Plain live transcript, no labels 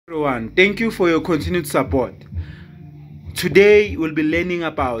Everyone, thank you for your continued support. Today we'll be learning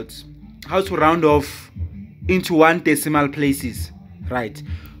about how to round off into 1 decimal places, right?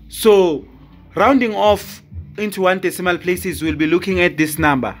 So rounding off into 1 decimal places, we'll be looking at this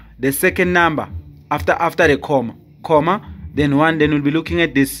number, the second number after the comma, then 1, then we'll be looking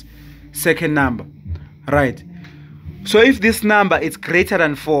at this second number, right? So if this number is greater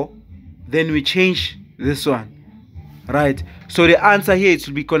than 4, then we change this one, right? So the answer here it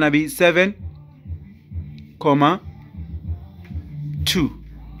will be gonna be 7, 2.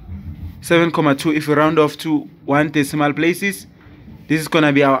 7, 2. If we round off to 1 decimal places, this is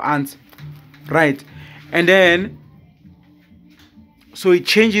gonna be our answer, right? And then so it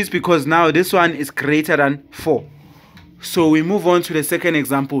changes because now this one is greater than 4. So we move on to the second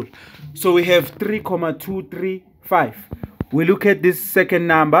example. So we have 3,235. We look at this second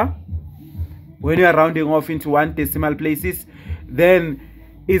number. When you are rounding off into 1 decimal places, then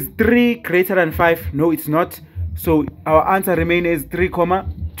is 3 greater than 5? No, it's not. So our answer remains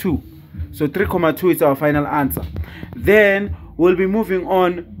 3,2. So 3,2 is our final answer. Then we'll be moving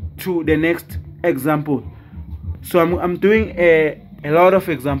on to the next example. So I'm doing a lot of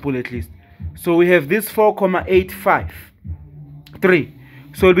example at least. So we have this 4,853.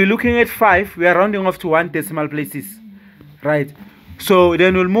 So we'll be looking at 5. We are rounding off to 1 decimal places, right? So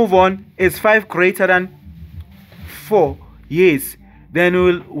then we'll move on. Is 5 greater than 4? Yes. Then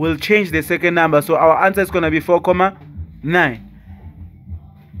we'll change the second number. So our answer is going to be 4,9.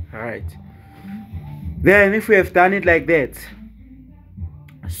 Right. Then if we have done it like that,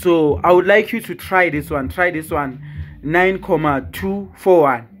 so I would like you to try this one. Try this one.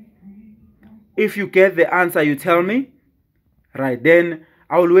 9,241. If you get the answer, you tell me. Right. Then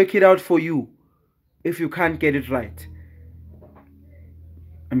I will work it out for you if you can't get it right.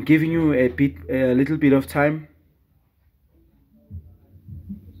 I'm giving you a little bit of time.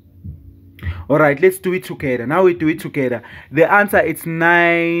 All right, let's do it together. Now we do it together. The answer is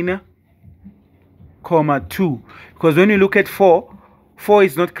 9,2. Because when you look at 4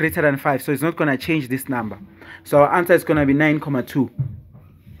 is not greater than 5, so it's not going to change this number. So our answer is going to be 9,2.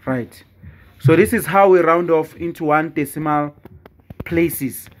 Right. So this is how we round off into 1 decimal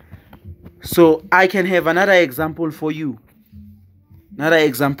places. So I can have another example for you. Another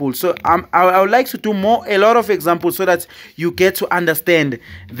example. So I would like to do a lot of examples so that you get to understand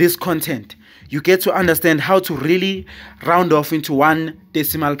this content. You get to understand how to really round off into 1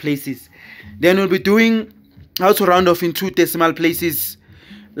 decimal places. Then we'll be doing how to round off in 2 decimal places.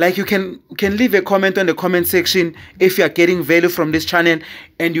 Like you can leave a comment on the comment section if you are getting value from this channel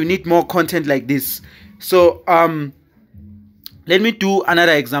and you need more content like this. So let me do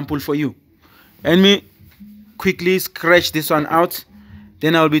another example for you. Let me quickly scratch this one out.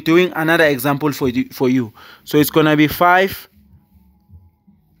 Then I'll be doing another example for you. So it's gonna be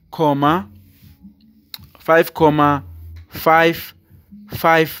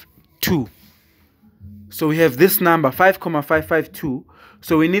 5,552. So we have this number 5,552.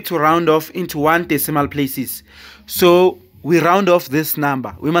 So we need to round off into 1 decimal places. So we round off this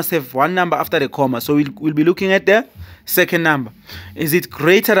number. We must have 1 number after the comma. So we'll be looking at the second number. Is it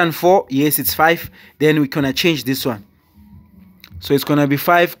greater than 4? Yes, it's 5. Then we're gonna change this one. So it's gonna be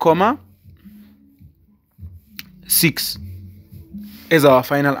 5,6 as our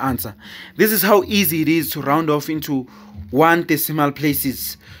final answer. This is how easy it is to round off into 1 decimal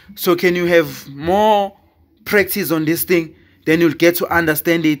places. So can you have more practice on this thing? Then you'll get to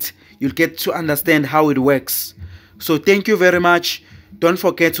understand it. You'll get to understand how it works. So thank you very much. Don't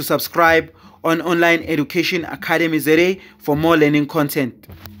forget to subscribe on Online Education Academy ZA for more learning content.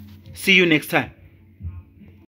 See you next time.